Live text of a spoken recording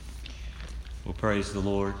Well, praise the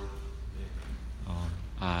Lord.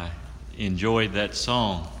 I enjoyed that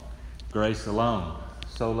song, Grace Alone,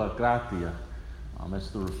 Sola Gratia,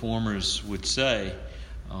 as the Reformers would say.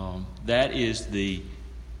 That is the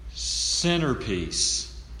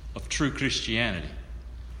centerpiece of true Christianity.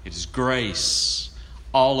 It is grace,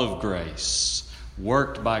 all of grace,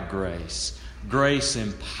 worked by grace. Grace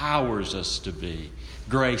empowers us to be.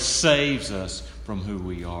 Grace saves us from who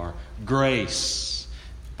we are. Grace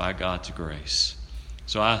by God's grace.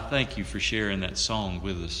 So I thank you for sharing that song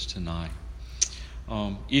with us tonight.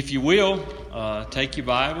 If you will, take your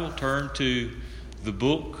Bible, turn to the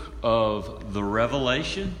book of the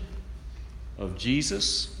Revelation of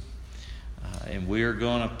Jesus. And we're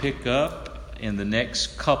going to pick up in the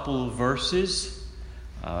next couple of verses,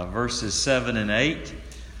 verses 7 and 8.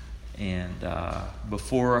 And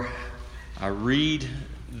before I read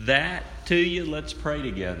that to you, let's pray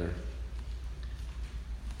together.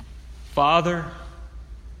 Father,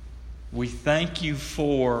 we thank you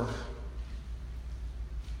for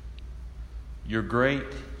your great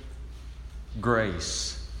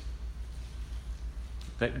grace.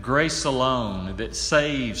 That grace alone, that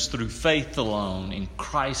saves through faith alone, in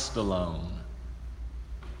Christ alone.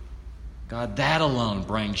 God, that alone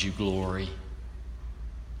brings you glory.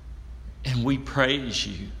 And we praise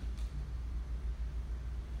you.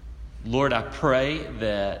 Lord, I pray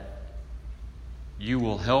that you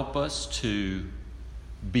will help us to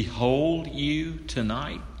behold you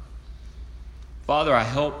tonight. Father,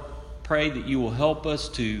 I pray that you will help us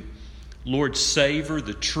to, Lord, savor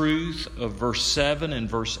the truth of verse 7 and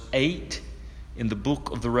verse 8 in the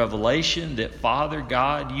book of the Revelation. That, Father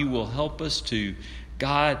God, you will help us to,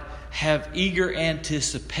 God, have eager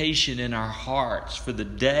anticipation in our hearts for the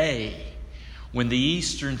day when the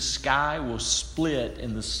eastern sky will split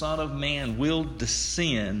and the Son of Man will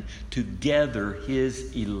descend to gather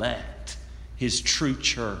his elect, his true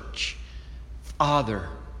church. Father,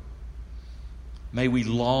 may we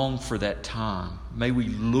long for that time. May we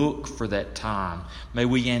look for that time. May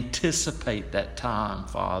we anticipate that time,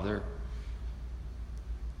 Father.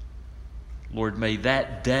 Lord, may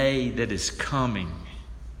that day that is coming,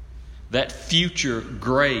 that future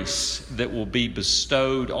grace that will be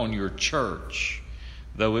bestowed on your church,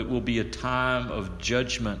 though it will be a time of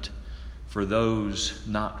judgment for those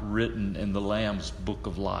not written in the Lamb's book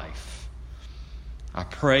of life. I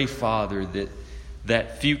pray, Father, that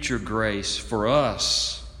that future grace for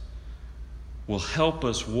us will help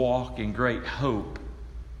us walk in great hope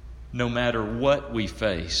no matter what we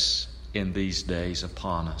face in these days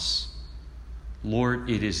upon us. Lord,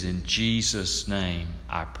 it is in Jesus' name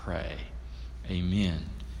I pray. Amen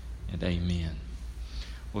and amen.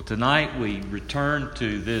 Well, tonight we return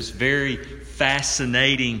to this very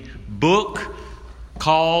fascinating book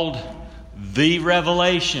called The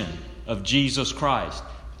Revelation of Jesus Christ.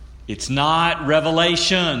 It's not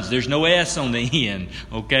Revelations. There's no S on the end,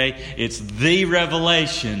 okay? It's The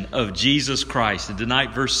Revelation of Jesus Christ. And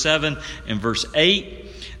tonight, verse 7 and verse 8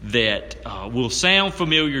 that will sound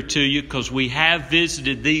familiar to you because we have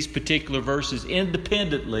visited these particular verses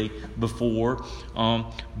independently before.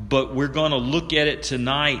 But we're going to look at it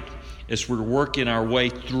tonight as we're working our way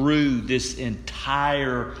through this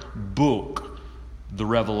entire book, the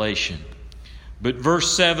Revelation. But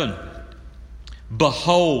verse 7,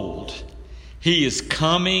 behold, he is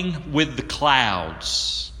coming with the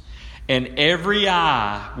clouds, and every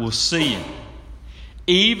eye will see him,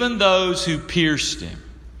 even those who pierced him.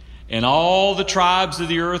 And all the tribes of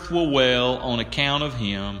the earth will wail on account of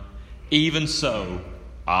him. Even so,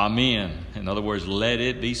 amen. In other words, let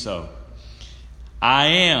it be so. I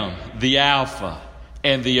am the Alpha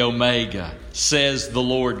and the Omega, says the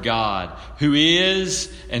Lord God, who is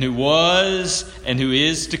and who was and who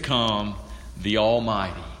is to come, the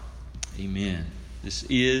Almighty. Amen. This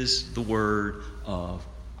is the word of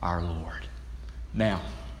our Lord. Now,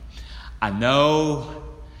 I know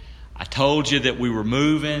I told you that we were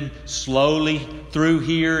moving slowly through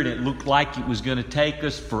here, and it looked like it was going to take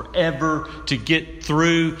us forever to get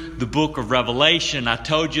through the book of Revelation. I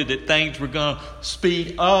told you that things were going to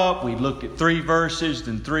speed up. We looked at 3 verses,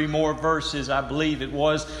 then 3 more verses, I believe it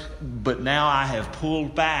was. But now I have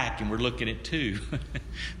pulled back, and we're looking at 2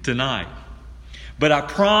 tonight. But I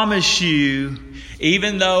promise you,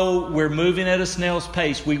 even though we're moving at a snail's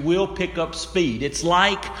pace, we will pick up speed. It's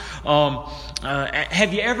like,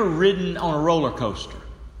 have you ever ridden on a roller coaster?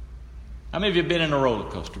 How many of you have been in a roller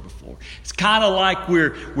coaster before? It's kind of like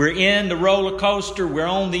we're in the roller coaster, we're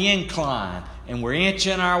on the incline, and we're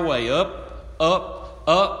inching our way up, up,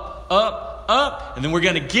 up, up, up, and then we're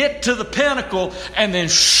going to get to the pinnacle, and then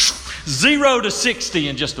 0 to 60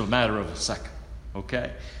 in just a matter of a second.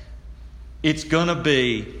 Okay? It's going to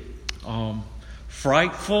be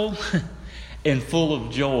frightful and full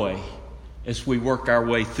of joy as we work our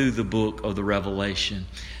way through the book of the Revelation.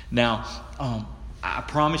 Now, I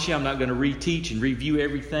promise you I'm not going to reteach and review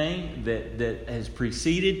everything that has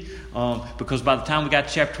preceded, because by the time we got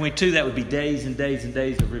to chapter 22, that would be days and days and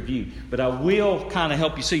days of review. But I will kind of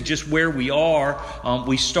help you see just where we are.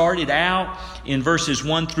 We started out in verses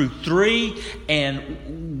 1 through 3,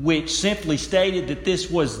 and which simply stated that this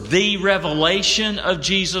was the revelation of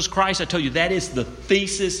Jesus Christ. I told you that is the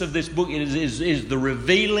thesis of this book. It is the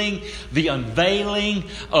revealing, the unveiling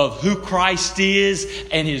of who Christ is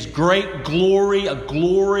and His great glory, a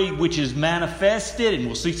glory which is manifested, and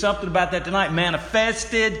we'll see something about that tonight,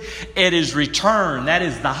 manifested at His return. That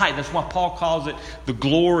is the height. That's why Paul calls it the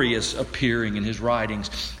glorious appearing in his writings.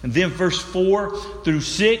 And then verse 4 through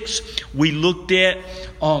 6, we looked at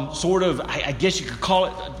sort of, I guess you could call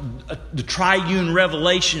it the triune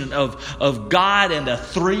revelation of God and a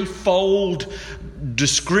threefold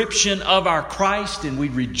description of our Christ, and we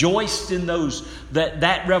rejoiced in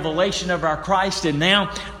that revelation of our Christ. And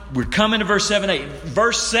now we're coming to verse 7, 8.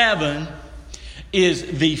 Verse 7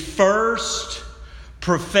 is the first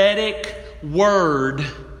prophetic word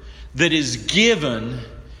that is given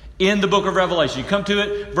in the book of Revelation. You come to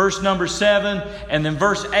it, verse number 7, and then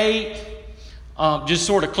verse 8 just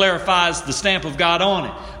sort of clarifies the stamp of God on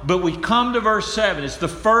it. But we come to verse 7. It's the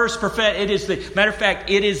first prophetic. Matter of fact,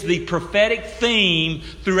 it is the prophetic theme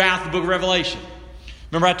throughout the book of Revelation.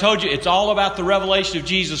 Remember, I told you it's all about the revelation of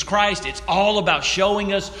Jesus Christ. It's all about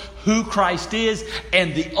showing us who Christ is.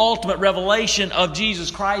 And the ultimate revelation of Jesus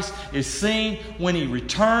Christ is seen when He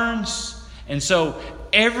returns. And so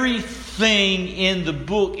everything in the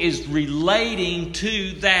book is relating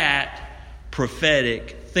to that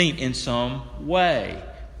prophetic theme in some way,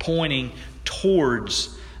 pointing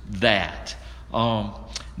towards that.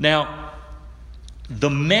 Now, the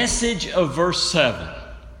message of verse 7,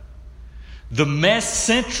 the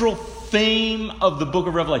central theme of the book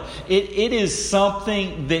of Revelation, it is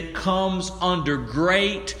something that comes under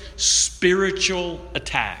great spiritual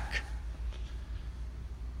attack.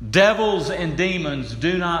 Devils and demons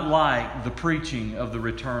do not like the preaching of the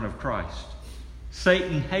return of Christ.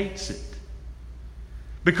 Satan hates it.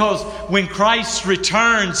 Because when Christ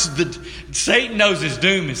returns, Satan knows his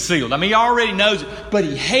doom is sealed. I mean, he already knows it, but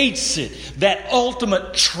he hates it. That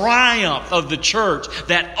ultimate triumph of the church,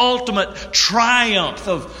 that ultimate triumph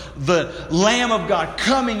of the Lamb of God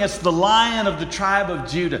coming as the Lion of the tribe of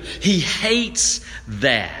Judah. He hates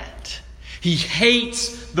that. He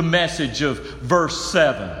hates the message of verse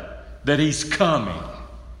 7, that He's coming.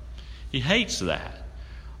 He hates that.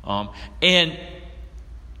 And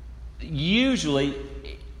usually,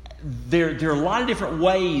 there are a lot of different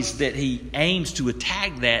ways that he aims to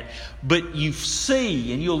attack that, but you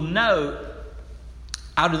see, and you'll know,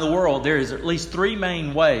 out in the world, there is at least three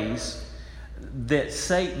main ways that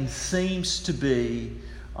Satan seems to be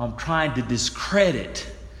trying to discredit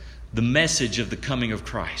the message of the coming of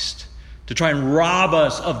Christ, to try and rob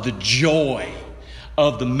us of the joy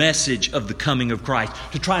of the message of the coming of Christ,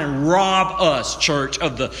 to try and rob us, church,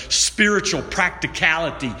 of the spiritual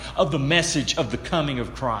practicality of the message of the coming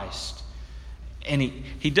of Christ. And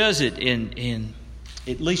he does it in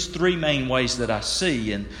at least three main ways that I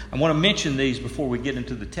see. And I want to mention these before we get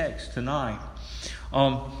into the text tonight,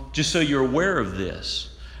 just so you're aware of this.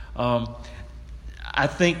 I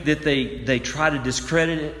think that they try to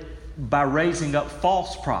discredit it by raising up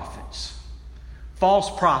false prophets.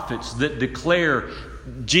 False prophets that declare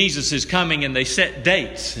Jesus is coming, and they set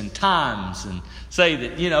dates and times and say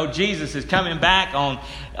that, Jesus is coming back on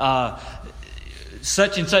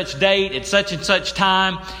such and such date at such and such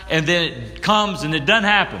time, and then it comes and it doesn't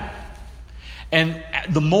happen. And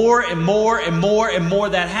the more and more and more and more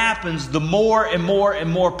that happens, the more and more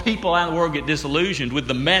and more people out in the world get disillusioned with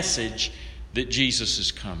the message that Jesus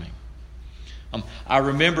is coming. I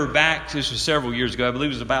remember back, this was several years ago, I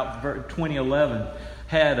believe it was about 2011,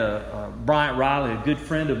 had Bryant Riley, a good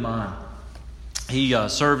friend of mine. He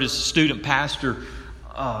served as a student pastor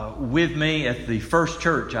with me at the first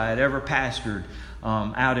church I had ever pastored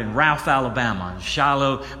out in Ralph, Alabama,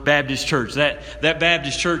 Shiloh Baptist Church. That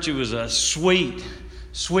Baptist church, it was a sweet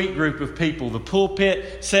group of people. The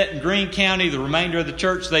pulpit set in Greene County. The remainder of the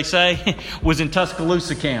church, they say, was in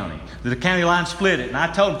Tuscaloosa County. The county line split it. And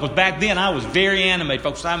I told them, because back then I was very animated,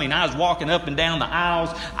 folks. I mean, I was walking up and down the aisles.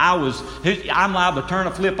 I'm liable to turn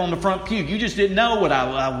a flip on the front pew. You just didn't know what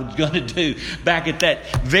I was going to do back at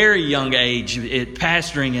that very young age at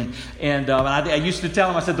pastoring. And I used to tell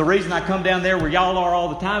them, I said, the reason I come down there where y'all are all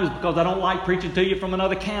the time is because I don't like preaching to you from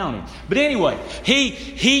another county. But anyway,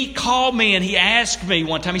 he called me and he asked me, me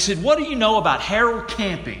one time, he said, "What do you know about Harold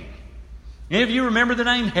Camping?" Any of you remember the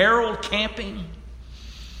name Harold Camping?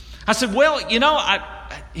 I said, "Well,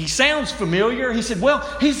 he sounds familiar." He said, "Well,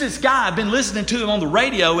 he's this guy. I've been listening to him on the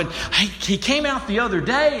radio, and he came out the other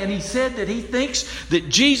day, and he said that he thinks that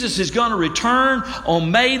Jesus is going to return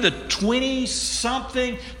on May the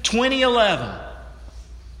 20-something, 2011.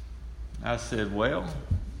 I said, "Well,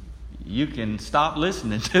 you can stop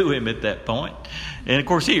listening to him at that point." And of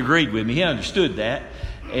course, he agreed with me. He understood that.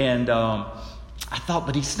 And I thought,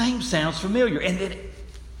 but his name sounds familiar. And then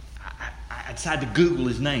I decided to Google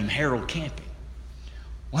his name, Harold Camping.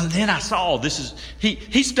 Well, then I saw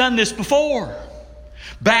he's done this before.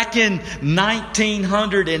 Back in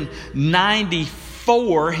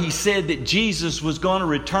 1994, he said that Jesus was going to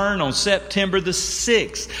return on September the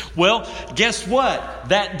 6th. Well, guess what?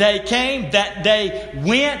 That day came, that day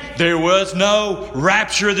went. There was no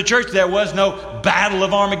rapture of the church. There was no battle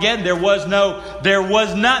of Armageddon.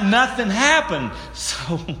 Nothing happened.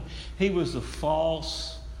 So he was a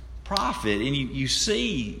false prophet. And you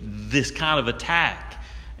see this kind of attack.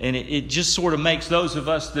 And it just sort of makes those of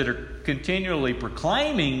us that are continually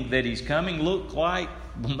proclaiming that he's coming look like,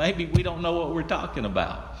 well, maybe we don't know what we're talking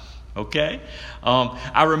about. Okay?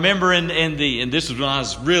 I remember and this was when I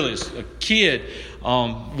was really a kid,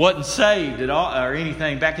 wasn't saved at all or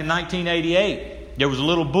anything. Back in 1988, there was a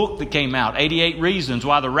little book that came out, 88 Reasons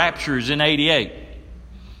Why the Rapture is in 88.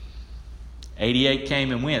 88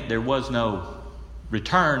 came and went. There was no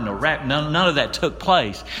return, no rapture. None of that took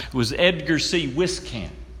place. It was Edgar C. Wiskamp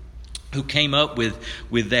who came up with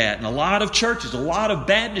that. And a lot of churches, a lot of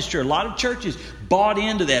Baptist churches, a lot of churches bought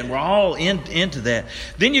into that. We're all into that.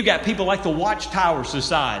 Then you got people like the Watchtower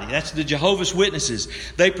Society. That's the Jehovah's Witnesses.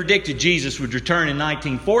 They predicted Jesus would return in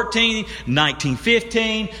 1914,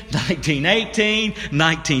 1915, 1918,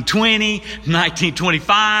 1920,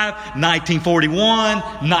 1925, 1941,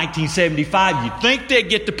 1975. You'd think they'd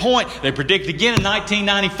get the point. They predicted again in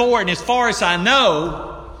 1994. And as far as I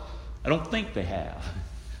know, I don't think they have.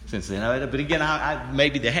 Since then, but again,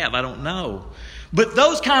 maybe they have. I don't know. But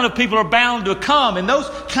those kind of people are bound to come, and those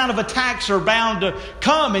kind of attacks are bound to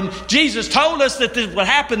come. And Jesus told us that this would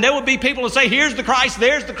happen. There would be people who say, "Here's the Christ,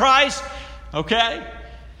 there's the Christ." Okay?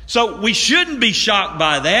 So we shouldn't be shocked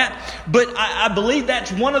by that. But I believe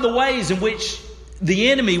that's one of the ways in which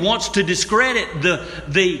the enemy wants to discredit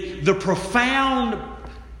the profound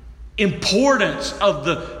importance of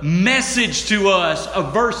the message to us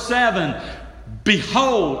of verse 7.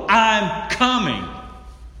 "Behold, I'm coming."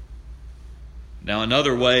 Now,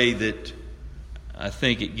 another way that I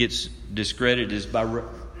think it gets discredited is by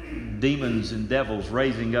demons and devils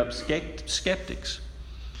raising up skeptics.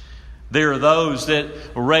 There are those that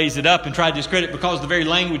will raise it up and try to discredit because of the very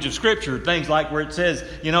language of Scripture. Things like where it says,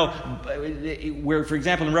 where, for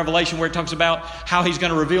example, in Revelation where it talks about how He's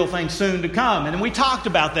going to reveal things soon to come. And we talked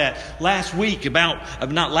about that last week,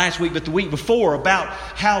 not last week, but the week before, about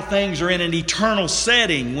how things are in an eternal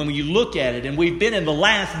setting when you look at it. And we've been in the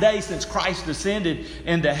last day since Christ ascended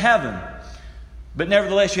into heaven. But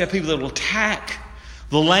nevertheless, you have people that will attack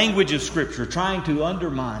the language of Scripture, trying to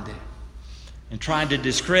undermine it and trying to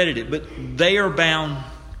discredit it, but they are bound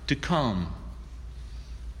to come.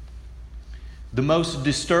 The most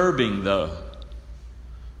disturbing, though,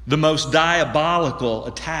 the most diabolical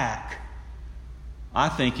attack, I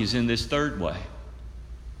think, is in this third way.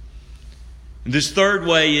 This third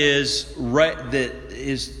way is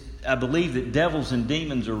I believe that devils and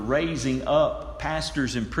demons are raising up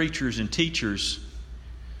pastors and preachers and teachers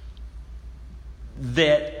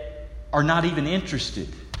that are not even interested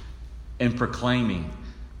in proclaiming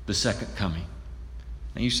the second coming.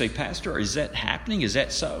 And you say, "Pastor, is that happening? Is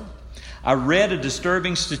that so?" I read a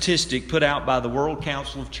disturbing statistic put out by the World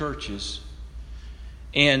Council of Churches.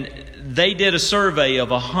 And they did a survey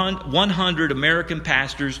of 100 American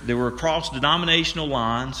pastors that were across denominational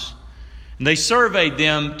lines. And they surveyed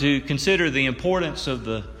them to consider the importance of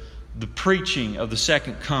the preaching of the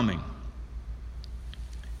second coming.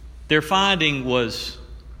 Their finding was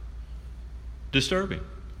disturbing.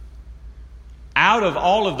 Out of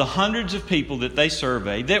all of the hundreds of people that they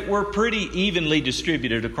surveyed that were pretty evenly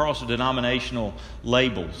distributed across the denominational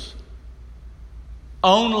labels,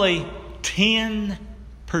 only 10%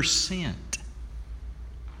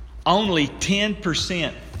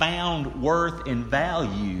 found worth and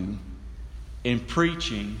value in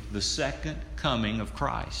preaching the second coming of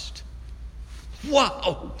Christ.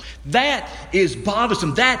 Whoa! That is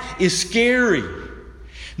bothersome. That is scary.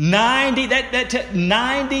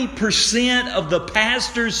 90% of the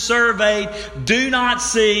pastors surveyed do not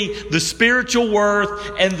see the spiritual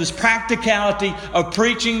worth and the practicality of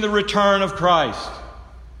preaching the return of Christ.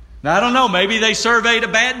 Now, I don't know. Maybe they surveyed a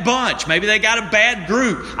bad bunch. Maybe they got a bad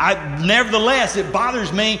group. Nevertheless, it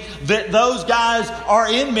bothers me that those guys are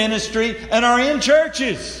in ministry and are in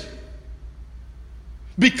churches.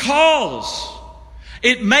 Because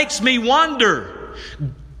it makes me wonder,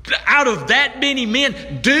 out of that many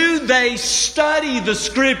men, do they study the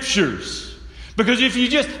Scriptures? Because if you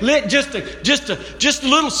just a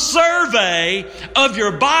little survey of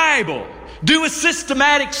your Bible, do a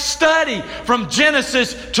systematic study from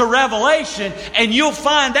Genesis to Revelation, and you'll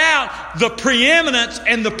find out the preeminence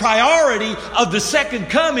and the priority of the second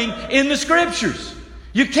coming in the Scriptures.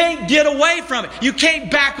 You can't get away from it. You can't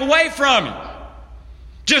back away from it.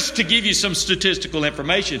 Just to give you some statistical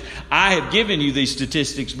information, I have given you these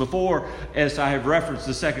statistics before as I have referenced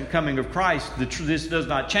the second coming of Christ. This does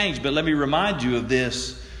not change, but let me remind you of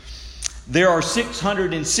this. There are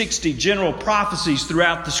 660 general prophecies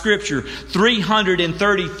throughout the Scripture.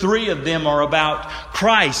 333 of them are about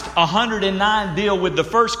Christ. 109 deal with the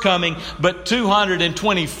first coming, but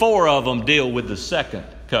 224 of them deal with the second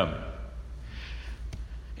coming.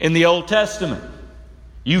 In the Old Testament,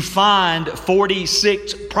 you find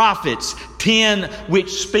 46 prophets, 10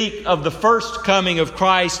 which speak of the first coming of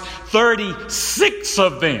Christ. 36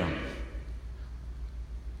 of them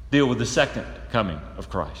deal with the second coming of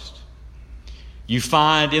Christ. You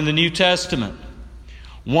find in the New Testament,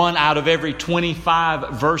 1 out of every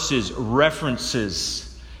 25 verses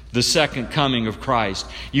references the second coming of Christ.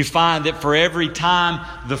 You find that for every time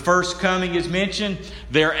the first coming is mentioned,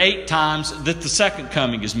 there are 8 times that the second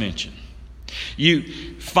coming is mentioned. You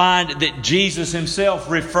find that Jesus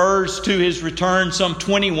Himself refers to His return some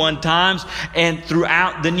 21 times, and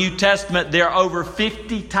throughout the New Testament there are over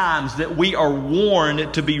 50 times that we are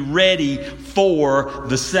warned to be ready for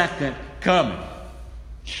the second coming.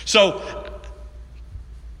 So,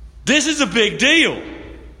 this is a big deal.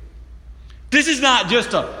 This is not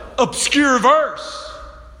just an obscure verse.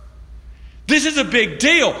 This is a big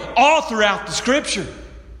deal all throughout the Scripture.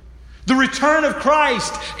 The return of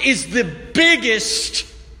Christ is the biggest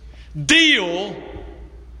deal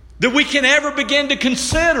that we can ever begin to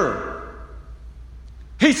consider.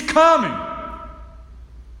 He's coming.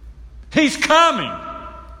 He's coming.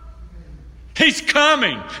 He's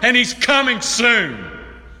coming, and He's coming soon.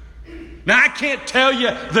 Now, I can't tell you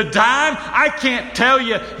the dime. I can't tell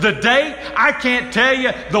you the date. I can't tell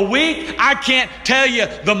you the week. I can't tell you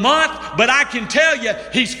the month. But I can tell you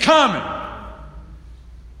He's coming.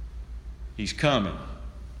 He's coming.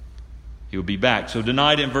 He'll be back. So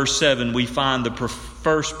tonight in verse 7, we find the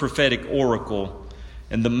first prophetic oracle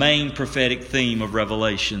and the main prophetic theme of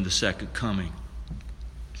Revelation, the second coming.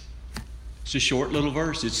 It's a short little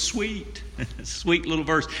verse. It's sweet. Sweet little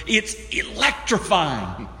verse. It's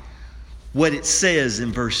electrifying what it says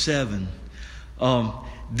in verse 7.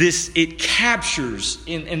 It captures,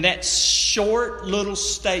 in that short little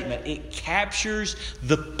statement, it captures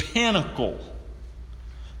the pinnacle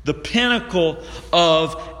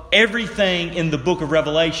of everything in the book of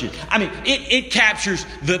Revelation. I mean, it captures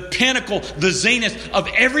the pinnacle, the zenith of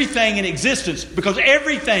everything in existence, because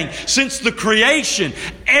everything, since the creation,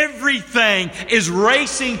 everything is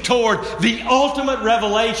racing toward the ultimate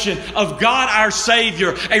revelation of God our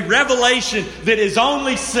Savior, a revelation that is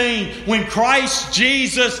only seen when Christ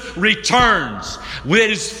Jesus returns, that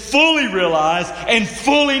is fully realized and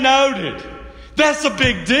fully noted. That's a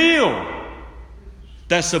big deal.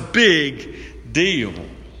 That's a big deal.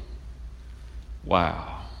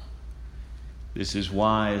 Wow. This is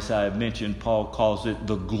why, as I have mentioned, Paul calls it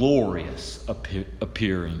the glorious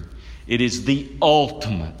appearing. It is the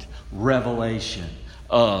ultimate revelation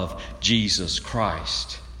of Jesus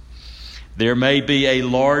Christ. There may be a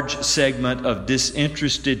large segment of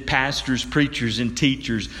disinterested pastors, preachers, and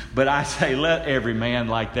teachers, but I say let every man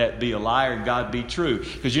like that be a liar and God be true.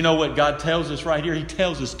 Because you know what God tells us right here? He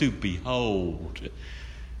tells us to behold.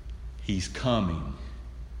 He's coming.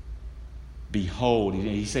 Behold.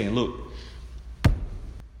 He's saying, look,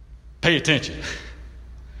 pay attention.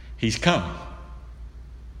 He's coming.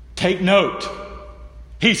 Take note.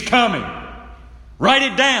 He's coming. Write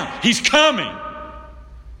it down. He's coming.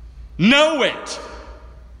 Know it.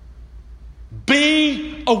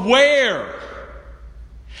 Be aware.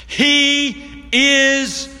 He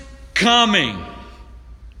is coming.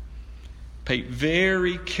 Pay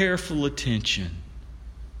very careful attention.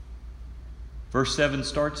 Verse 7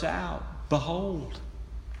 starts out, behold.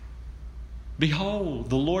 Behold,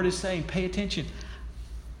 the Lord is saying, pay attention.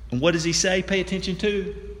 And what does He say? Pay attention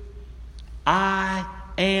to. I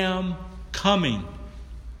am coming.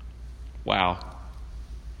 Wow.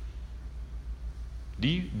 Do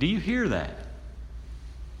you hear that?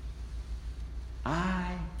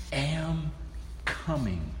 I am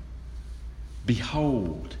coming.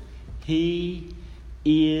 Behold, He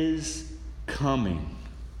is coming.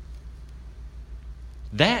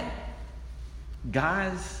 That,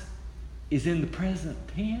 guys, is in the present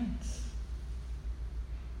tense.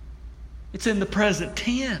 It's in the present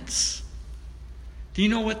tense. Do you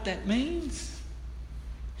know what that means?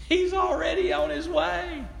 He's already on His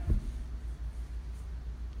way.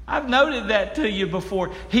 I've noted that to you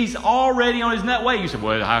before. He's already on His way. You said,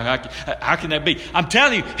 well, how can that be? I'm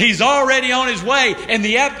telling you, He's already on His way. And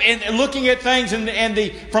looking at things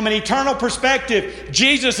from an eternal perspective,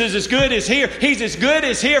 Jesus is as good as here. He's as good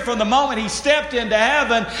as here from the moment He stepped into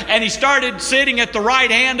heaven and He started sitting at the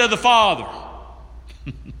right hand of the Father.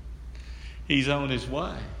 He's on His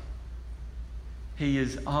way. He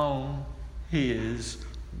is on His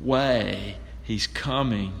way. He's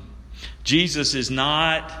coming. Jesus is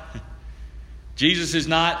not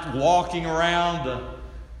walking around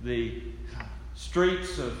the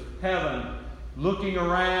streets of heaven, looking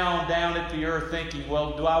around down at the earth thinking,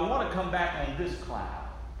 well, do I want to come back on this cloud?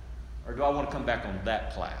 Or do I want to come back on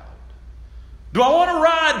that cloud? Do I want to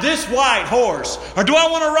ride this white horse? Or do I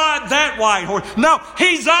want to ride that white horse? No,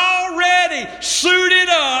 He's already suited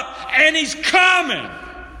up and He's coming.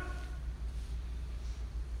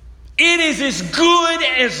 It is as good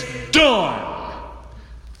as done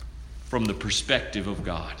from the perspective of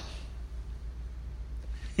God.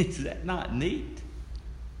 Is that not neat?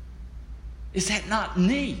 Is that not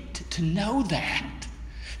neat to know that?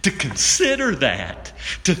 To consider that?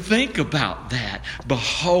 To think about that?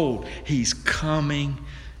 Behold, He's coming.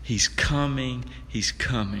 He's coming. He's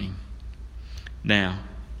coming. Now,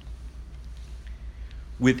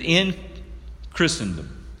 within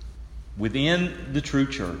Christendom, within the true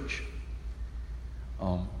church,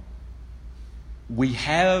 we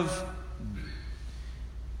have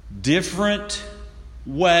different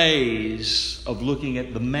ways of looking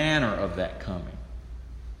at the manner of that coming.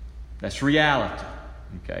 That's reality.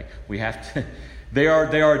 Okay, we have to. There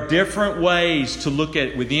are different ways to look at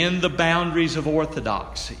it within the boundaries of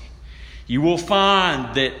orthodoxy. You will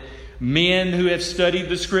find that men who have studied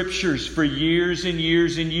the Scriptures for years and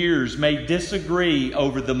years and years may disagree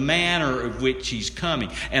over the manner of which He's coming.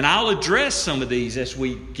 And I'll address some of these as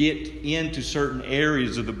we get into certain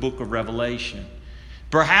areas of the book of Revelation.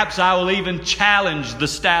 Perhaps I will even challenge the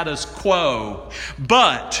status quo.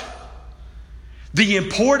 But the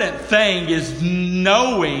important thing is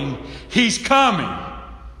knowing He's coming.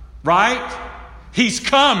 Right? He's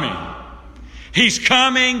coming. He's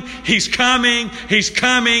coming, He's coming, He's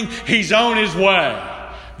coming, He's on His way.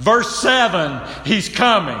 Verse 7, He's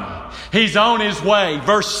coming. He's on His way.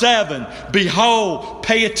 Verse 7, behold,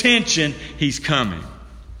 pay attention, He's coming.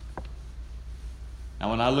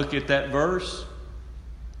 Now when I look at that verse,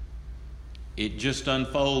 it just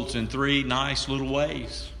unfolds in three nice little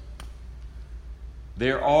ways.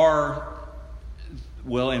 There are,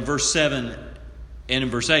 well, in verse 7 and in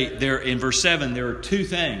verse 8, in verse 7 there are two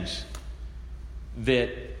things that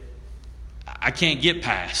I can't get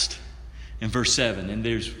past in verse 7. And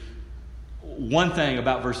there's one thing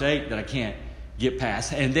about verse 8 that I can't get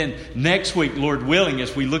past. And then next week, Lord willing,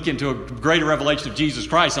 as we look into a greater revelation of Jesus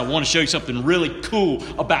Christ, I want to show you something really cool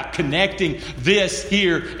about connecting this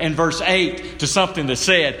here in verse 8 to something that's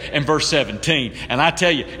said in verse 17. And I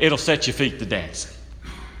tell you, it'll set your feet to dancing.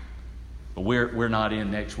 But we're not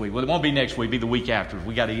in next week. Well, it won't be next week. It'll be the week after.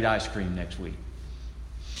 We got to eat ice cream next week.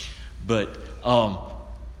 But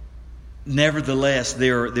nevertheless,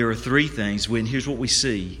 there are three things. Here's what we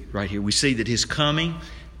see right here. We see that His coming,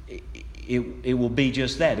 it will be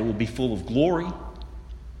just that. It will be full of glory.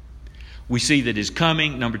 We see that His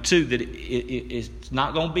coming, number two, that it's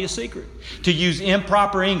not going to be a secret. To use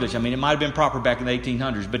improper English, I mean, it might have been proper back in the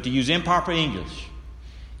 1800s, but to use improper English,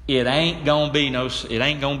 it ain't going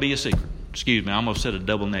to be a secret. Excuse me, I almost said a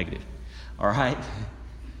double negative. All right?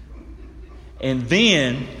 And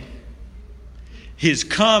then His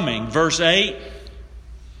coming, verse 8,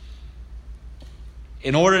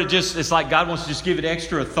 in order to it's like God wants to just give it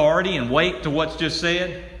extra authority and weight to what's just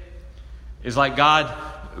said. It's like God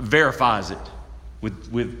verifies it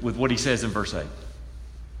with what He says in verse 8.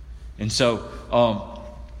 And so,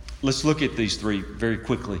 let's look at these three very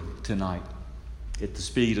quickly tonight at the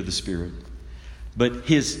speed of the Spirit. But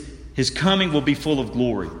His coming will be full of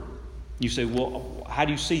glory. You say, well, how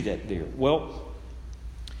do you see that there? Well,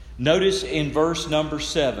 notice in verse number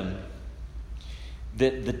 7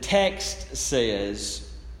 that the text says,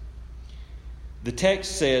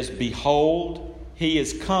 behold, He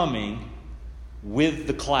is coming with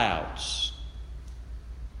the clouds.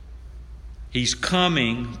 He's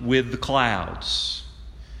coming with the clouds.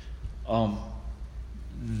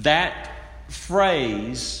 That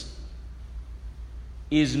phrase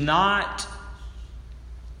is not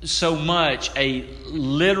so much a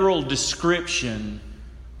literal description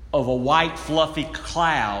of a white fluffy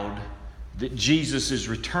cloud that Jesus is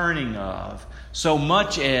returning of, so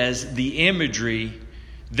much as the imagery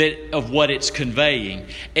of what it's conveying.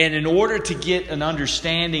 And in order to get an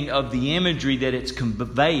understanding of the imagery that it's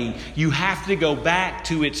conveying, you have to go back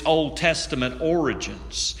to its Old Testament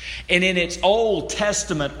origins. And in its Old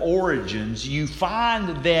Testament origins, you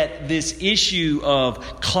find that this issue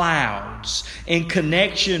of clouds in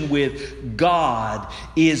connection with God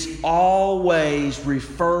is almost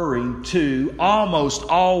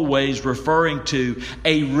always referring to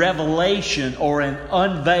a revelation or an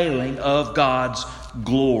unveiling of God's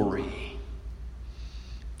glory.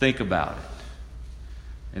 Think about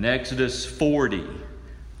it. In Exodus 40,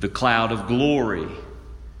 the cloud of glory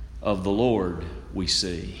of the Lord we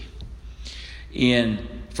see. In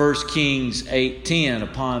 1 Kings 8:10,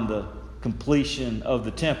 upon the completion of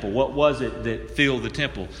the temple, what was it that filled the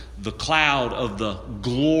temple? The cloud of the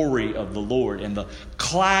glory of the Lord. And the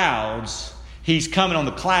clouds, He's coming on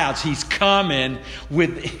the clouds. He's coming in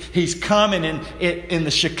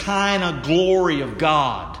the Shekinah glory of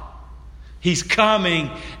God. He's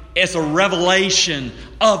coming as a revelation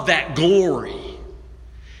of that glory.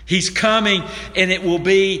 He's coming, and it will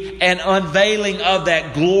be an unveiling of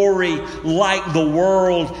that glory like the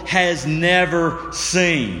world has never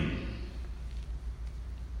seen.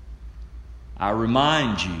 I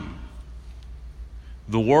remind you,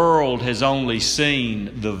 the world has only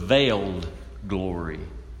seen the veiled glory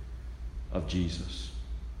of Jesus.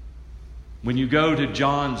 When you go to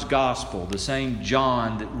John's Gospel, the same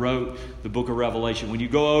John that wrote the book of Revelation, when you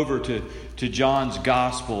go over to John's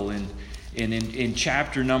Gospel and in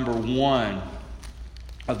chapter number 1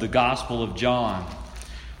 of the Gospel of John,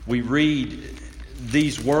 we read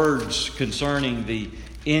these words concerning the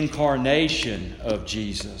incarnation of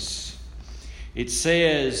Jesus. It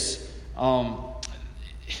says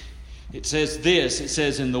this. It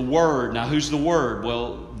says in the Word. Now, who's the Word?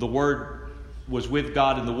 Well, the Word was with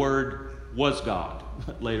God, and the Word was God.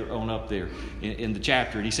 Later on up there in the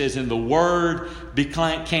chapter. And he says, and the Word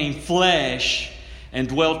became flesh and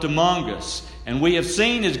dwelt among us. And we have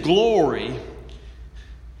seen His glory,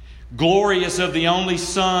 glorious of the only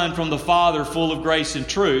Son from the Father, full of grace and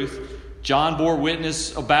truth. John bore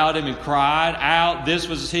witness about Him and cried out, this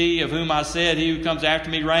was He of whom I said, He who comes after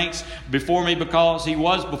me ranks before me, because He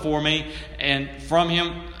was before me. And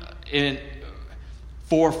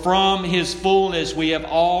for from His fullness we have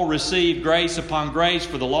all received grace upon grace.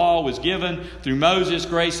 For the law was given through Moses,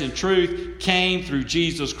 grace and truth came through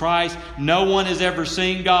Jesus Christ. No one has ever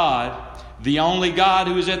seen God, the only God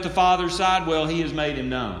who is at the Father's side. Well, He has made Him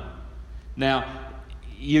known. Now,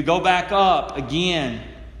 you go back up again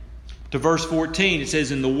to verse 14. It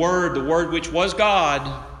says, in the Word which was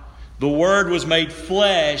God, the Word was made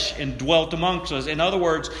flesh and dwelt amongst us. In other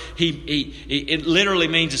words, it literally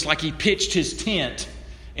means it's like He pitched His tent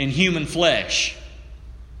in human flesh.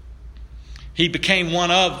 He became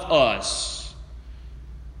one of us.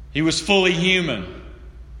 He was fully human.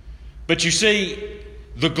 But you see,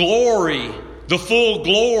 the glory, the full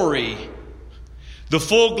glory,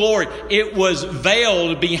 it was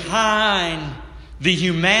veiled behind the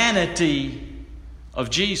humanity of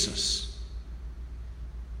Jesus.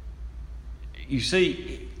 You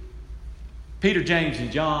see, Peter, James,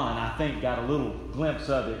 and John, I think, got a little glimpse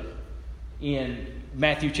of it in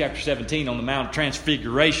Matthew chapter 17 on the Mount of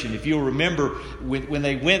Transfiguration. If you'll remember, when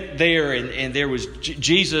they went there and there was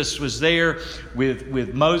Jesus was there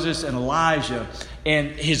with Moses and Elijah,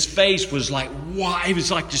 and His face was like white. It was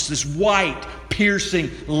like just this white,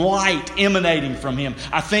 piercing light emanating from Him.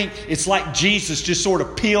 I think it's like Jesus just sort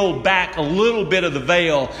of peeled back a little bit of the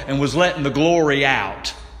veil and was letting the glory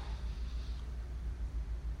out.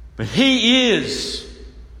 But He is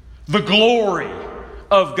the glory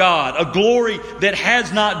of God, a glory that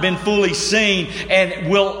has not been fully seen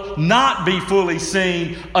and will not be fully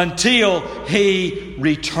seen until He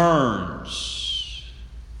returns.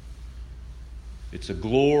 It's a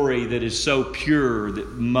glory that is so pure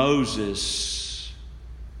that Moses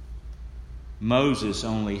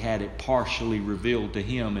only had it partially revealed to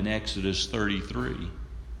him in Exodus 33.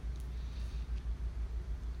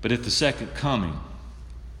 But at the second coming,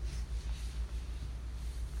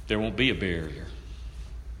 there won't be a barrier.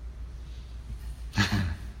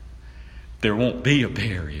 There won't be a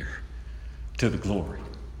barrier to the glory.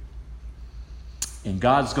 And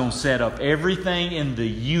God's going to set up everything in the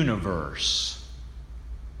universe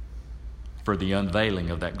for the unveiling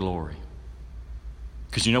of that glory.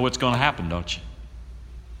 Because you know what's going to happen, don't you?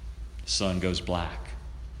 The sun goes black.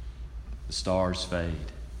 The stars fade.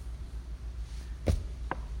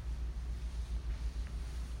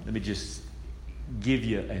 Let me just give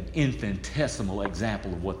you an infinitesimal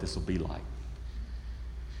example of what this will be like.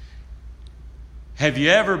 Have you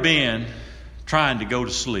ever been trying to go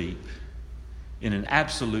to sleep in an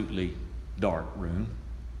absolutely dark room,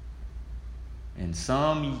 and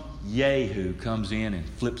some yahoo comes in and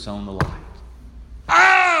flips on the light?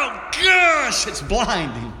 Oh, gosh, it's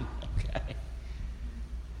blinding. Okay.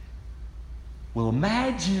 Well,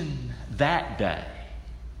 imagine that day.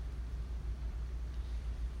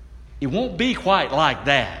 It won't be quite like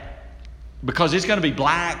that, because it's going to be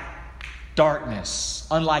black darkness,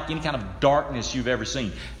 unlike any kind of darkness you've ever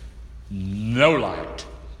seen. No light.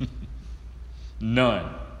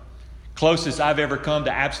 None. Closest I've ever come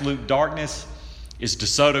to absolute darkness is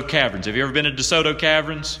DeSoto Caverns. Have you ever been to DeSoto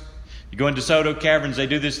Caverns? You go into DeSoto Caverns, they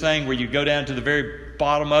do this thing where you go down to the very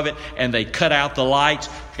bottom of it and they cut out the lights.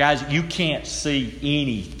 Guys, you can't see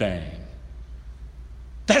anything.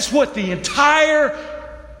 That's what the entire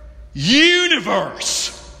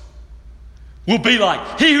universe will be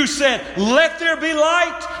like. He who said, "Let there be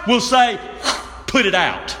light," will say, "Put it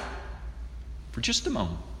out." For just a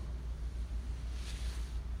moment.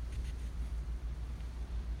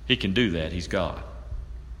 He can do that. He's God.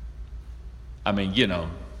 I mean,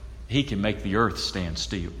 He can make the earth stand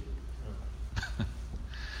still.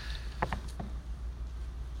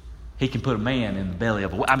 He can put a man in the belly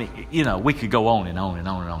of a... I mean, we could go on and on and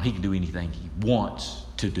on and on. He can do anything He wants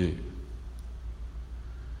to do.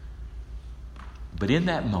 But in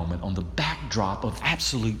that moment, on the backdrop of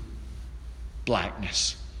absolute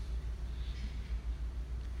blackness,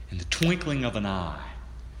 in the twinkling of an eye,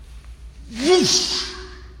 whoosh,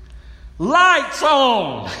 lights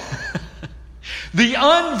on. The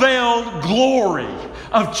unveiled glory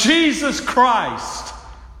of Jesus Christ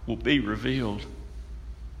will be revealed.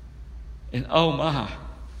 And oh my,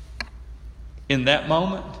 in that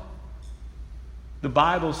moment, the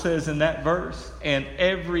Bible says in that verse, and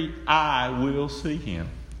every eye will see Him.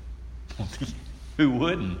 Who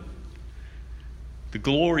wouldn't? The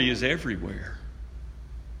glory is everywhere.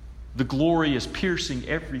 The glory is piercing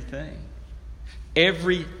everything.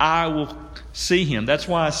 Every eye will see Him. That's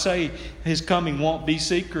why I say His coming won't be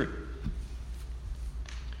secret.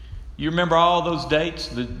 You remember all those dates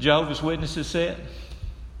the Jehovah's Witnesses set?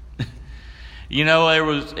 There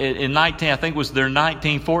was in I think it was their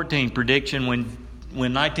 1914 prediction when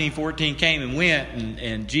 1914 came and went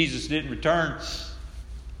and Jesus didn't return.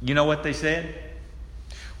 You know what they said?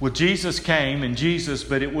 Well, Jesus came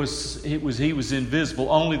but he was invisible.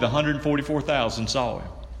 Only the 144,000 saw Him.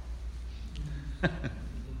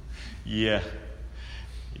 Yeah.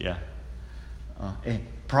 And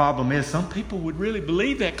problem is, some people would really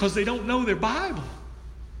believe that because they don't know their Bible.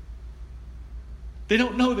 They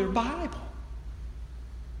don't know their Bible.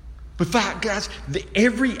 But guys,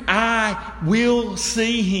 every eye will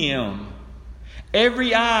see Him.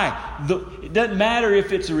 Every eye. It doesn't matter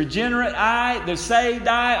if it's a regenerate eye, the saved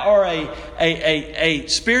eye, or a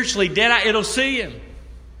spiritually dead eye. It'll see Him.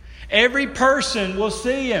 Every person will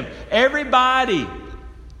see Him. Everybody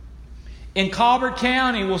in Colbert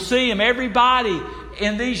County will see Him. Everybody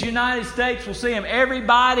in these United States will see Him.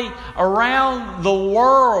 Everybody around the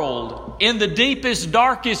world, in the deepest,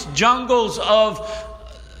 darkest jungles of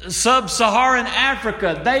sub-Saharan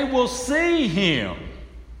Africa, they will see Him.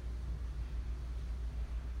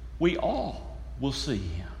 We all will see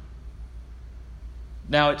Him.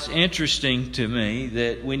 Now, it's interesting to me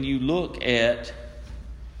that when you look at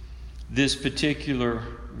this particular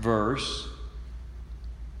verse,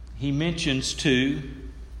 he mentions two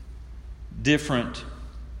different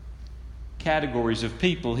categories of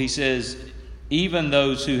people. He says, even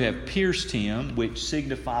those who have pierced Him, which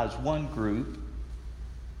signifies one group,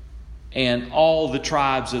 and all the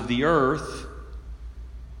tribes of the earth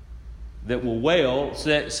that will wail,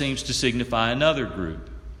 that seems to signify another group.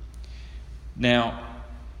 Now,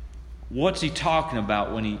 what's he talking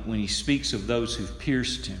about when he speaks of those who've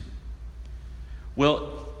pierced Him?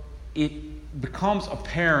 Well, it becomes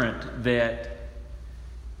apparent that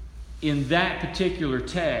in that particular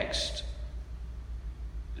text,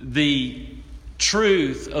 the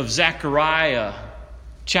truth of Zechariah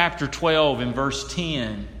chapter 12 and verse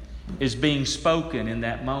 10 is being spoken in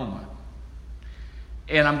that moment.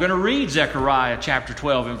 And I'm going to read Zechariah chapter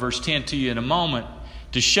 12 and verse 10 to you in a moment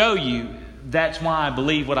to show you that's why I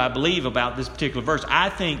believe what I believe about this particular verse. I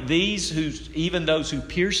think even those who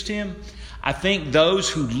pierced Him, I think those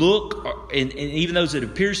who look, and even those that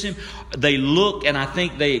have pierced Him, they look and I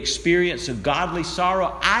think they experience a godly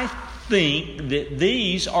sorrow. I think that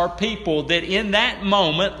these are people that in that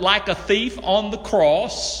moment, like a thief on the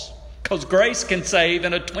cross, because grace can save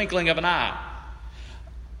in a twinkling of an eye,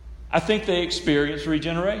 I think they experienced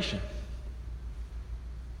regeneration.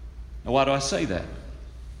 Now, why do I say that?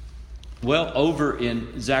 Well, over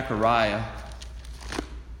in Zechariah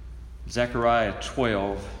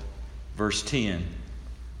 12, verse 10,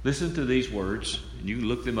 listen to these words, and you can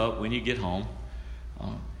look them up when you get home.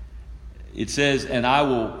 It says,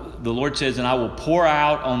 the Lord says, and I will pour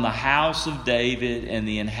out on the house of David and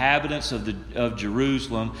the inhabitants of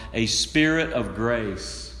Jerusalem a spirit of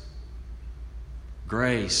grace.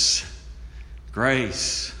 Grace.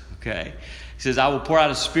 Okay. He says, I will pour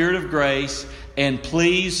out a spirit of grace and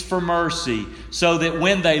pleas for mercy, so that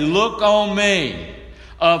when they look on me,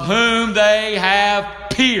 of whom they have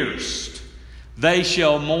pierced, they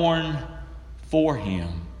shall mourn for him,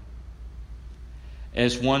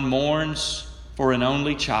 as one mourns for an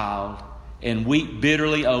only child, and weep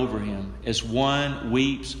bitterly over him, as one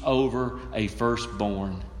weeps over a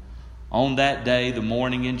firstborn. On that day, the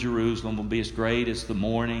mourning in Jerusalem will be as great as the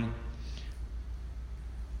mourning.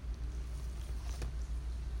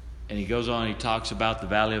 And he goes on, he talks about the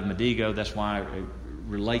Valley of Medigo. That's why I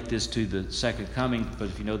relate this to the second coming. But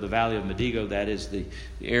if you know the Valley of Medigo, that is the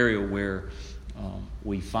area where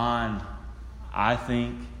we find, I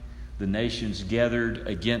think, the nations gathered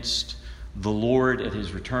against the Lord at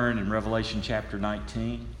his return in Revelation chapter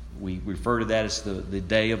 19. We refer to that as the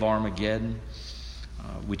day of Armageddon,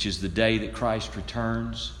 which is the day that Christ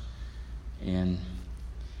returns. And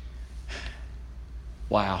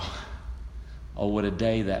wow, oh, what a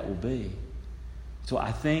day that will be. So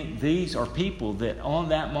I think these are people that on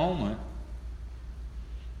that moment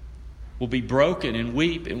will be broken and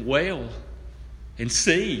weep and wail and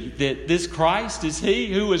see that this Christ is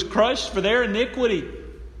he who was crushed for their iniquity,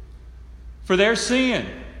 for their sin.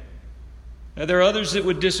 Now, there are others that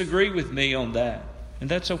would disagree with me on that, and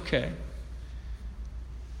that's okay.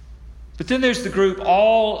 But then there's the group,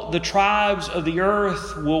 all the tribes of the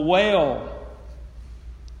earth will wail.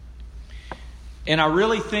 And I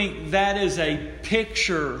really think that is a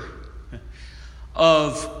picture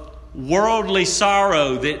of worldly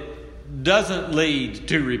sorrow that doesn't lead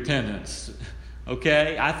to repentance.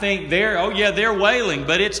 Okay? I think they're wailing,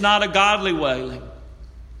 but it's not a godly wailing.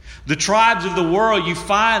 The tribes of the world, you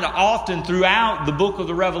find often throughout the book of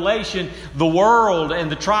the Revelation, the world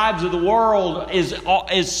and the tribes of the world is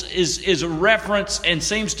a reference and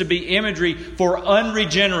seems to be imagery for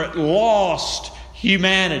unregenerate, lost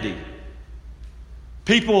humanity.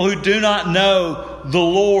 People who do not know the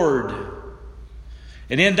Lord.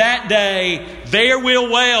 And in that day, there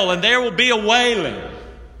will wail, and there will be a wailing.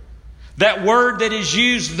 That word that is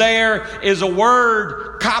used there is a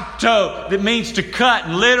word, kopto, that means to cut.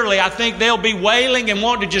 And literally, I think they'll be wailing and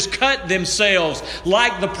want to just cut themselves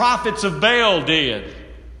like the prophets of Baal did.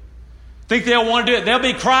 I think they'll want to do it. They'll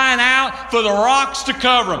be crying out for the rocks to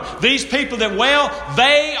cover them. These people that wail,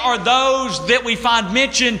 they are those that we find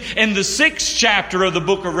mentioned in the 6th chapter of the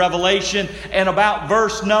book of Revelation and about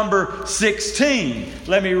verse number 16.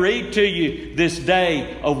 Let me read to you this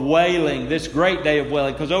day of wailing, this great day of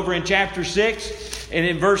wailing. Because over in chapter 6 and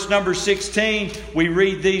in verse number 16, we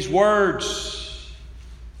read these words.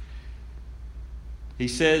 He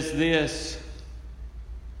says this,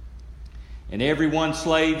 and everyone,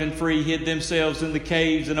 slave and free, hid themselves in the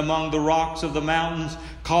caves and among the rocks of the mountains,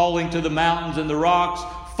 calling to the mountains and the rocks,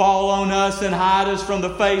 fall on us and hide us from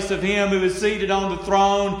the face of him who is seated on the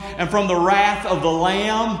throne and from the wrath of the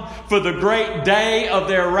Lamb. For the great day of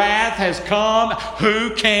their wrath has come.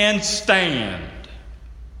 Who can stand?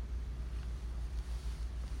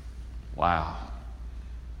 Wow.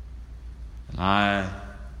 And I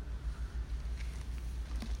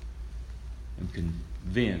am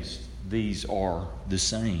convinced these are the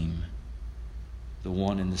same, the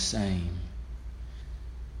one and the same.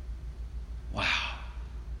 Wow.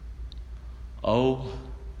 Oh,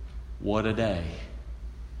 what a day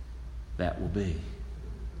that will be.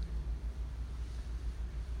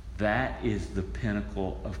 That is the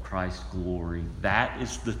pinnacle of Christ's glory. That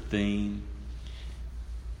is the theme,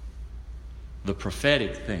 the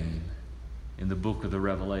prophetic theme in the book of the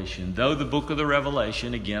Revelation. Though the book of the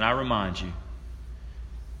Revelation, again, I remind you,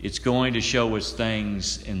 it's going to show us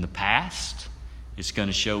things in the past. It's going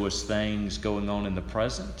to show us things going on in the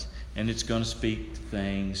present. And it's going to speak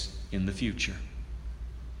things in the future.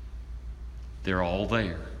 They're all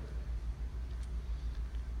there.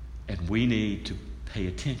 And we need to pay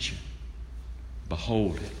attention.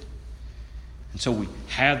 Behold it. And so we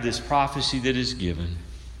have this prophecy that is given.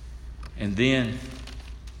 And then,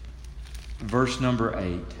 verse number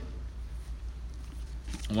 8.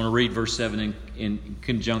 I want to read verse 7 in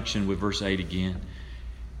conjunction with verse 8 again.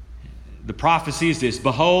 The prophecy is this.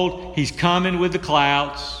 Behold, he's coming with the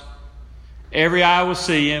clouds. Every eye will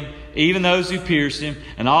see him, even those who pierced him,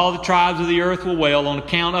 and all the tribes of the earth will wail on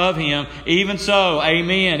account of him. Even so,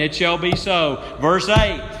 amen, it shall be so. Verse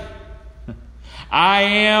 8. I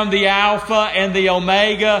am the Alpha and the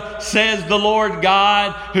Omega, says the Lord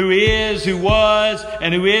God, who is, who was,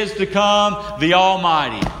 and who is to come, the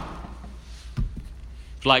Almighty.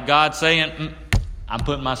 It's like God saying, I'm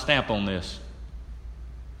putting my stamp on this.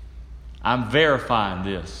 I'm verifying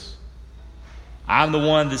this. I'm the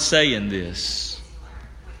one that's saying this.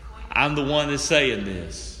 I'm the one that's saying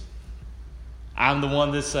this. I'm the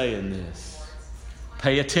one that's saying this.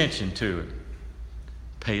 Pay attention to it.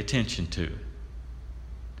 Pay attention to it.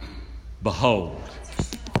 Behold,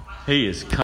 He is coming.